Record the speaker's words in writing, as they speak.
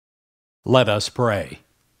Let us pray.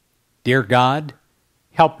 Dear God,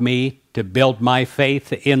 help me to build my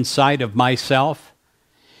faith inside of myself.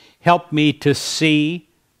 Help me to see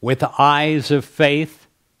with eyes of faith.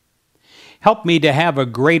 Help me to have a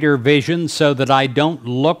greater vision so that I don't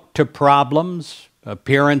look to problems,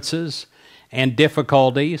 appearances, and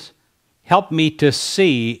difficulties. Help me to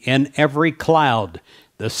see in every cloud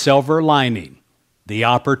the silver lining, the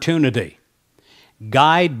opportunity.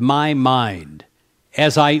 Guide my mind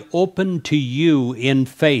as I open to you in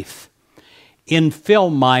faith.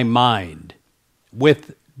 Infill my mind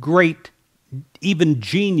with great, even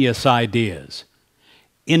genius ideas.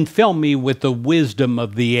 Infill me with the wisdom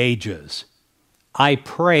of the ages. I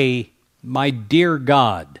pray, my dear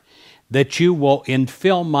God, that you will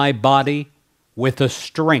infill my body with a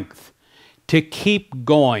strength to keep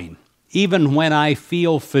going, even when I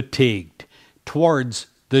feel fatigued, towards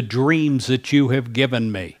the dreams that you have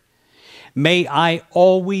given me. May I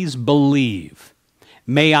always believe.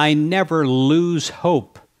 May I never lose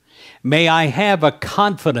hope. May I have a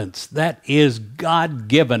confidence that is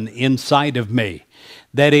God-given inside of me,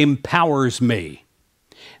 that empowers me.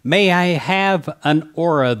 May I have an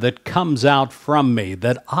aura that comes out from me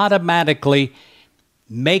that automatically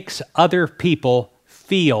makes other people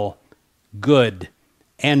feel good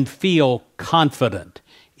and feel confident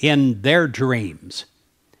in their dreams.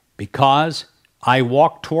 Because I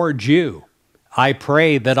walk towards you, I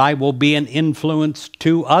pray that I will be an influence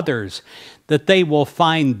to others, that they will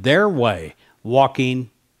find their way walking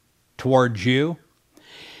towards you.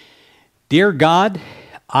 Dear God,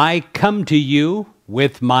 I come to you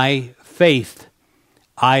with my faith.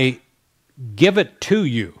 I give it to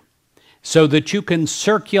you so that you can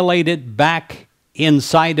circulate it back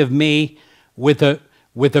inside of me with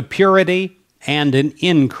a purity and an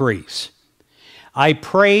increase. I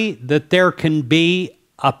pray that there can be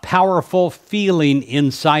a powerful feeling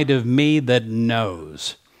inside of me that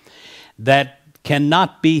knows, that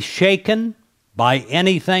cannot be shaken by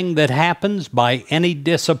anything that happens, by any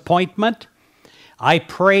disappointment. I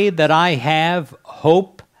pray that I have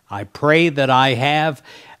hope. I pray that I have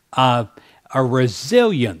a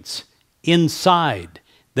resilience inside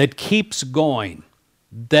that keeps going,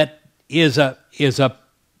 that is a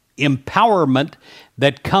empowerment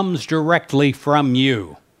that comes directly from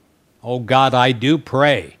you. Oh God, I do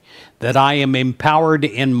pray that I am empowered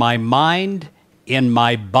in my mind, in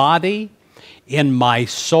my body, in my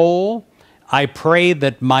soul. I pray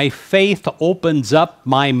that my faith opens up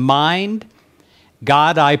my mind.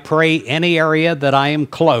 God, I pray any area that I am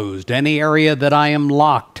closed, any area that I am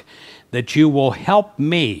locked, that you will help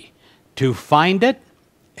me to find it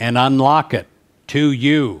and unlock it to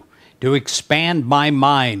you, to expand my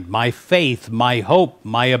mind, my faith, my hope,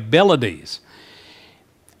 my abilities.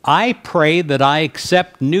 I pray that I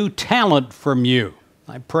accept new talent from you.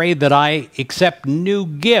 I pray that I accept new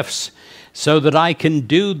gifts so that I can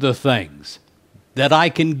do the things, that I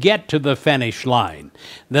can get to the finish line,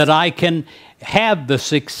 that I can have the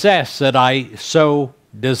success that I so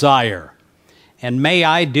desire. And may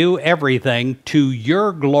I do everything to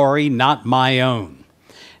your glory, not my own.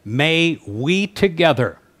 May we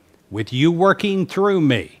together, with you working through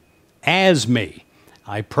me, as me,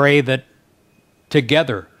 I pray that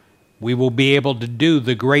together we will be able to do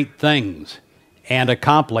the great things and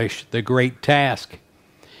accomplish the great task.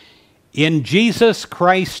 In Jesus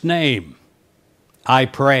Christ's name, I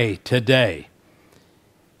pray today.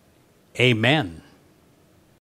 Amen.